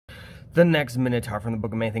The next Minotaur from the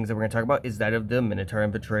Book of Many Things that we're going to talk about is that of the Minotaur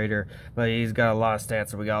Infiltrator, but he's got a lot of stats,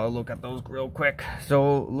 so we got to look at those real quick.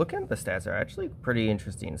 So looking at the stats are actually pretty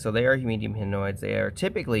interesting. So they are medium humanoids. They are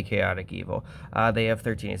typically chaotic evil. They have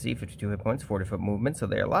 13 AC, 52 hit points, 40-foot movement, so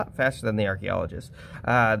they're a lot faster than the archaeologists.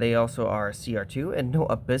 They also are CR2 and no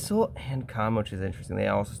abyssal and calm, which is interesting. They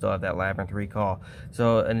also still have that labyrinth recall.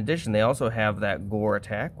 So in addition, they also have that gore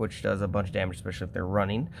attack, which does a bunch of damage, especially if they're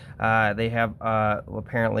running. They have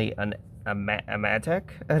apparently a Matek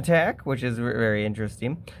attack, which is very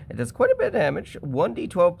interesting. It does quite a bit of damage,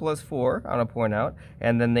 1d12 plus 4 on a point out,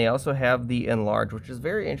 and then they also have the enlarge, which is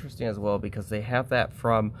very interesting as well because they have that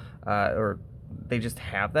from, or they just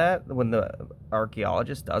have that when the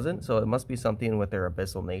archaeologist doesn't, so it must be something with their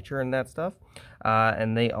abyssal nature and that stuff.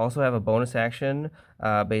 And they also have a bonus action,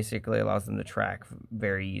 basically allows them to track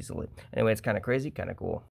very easily. Anyway, it's kind of crazy, kind of cool.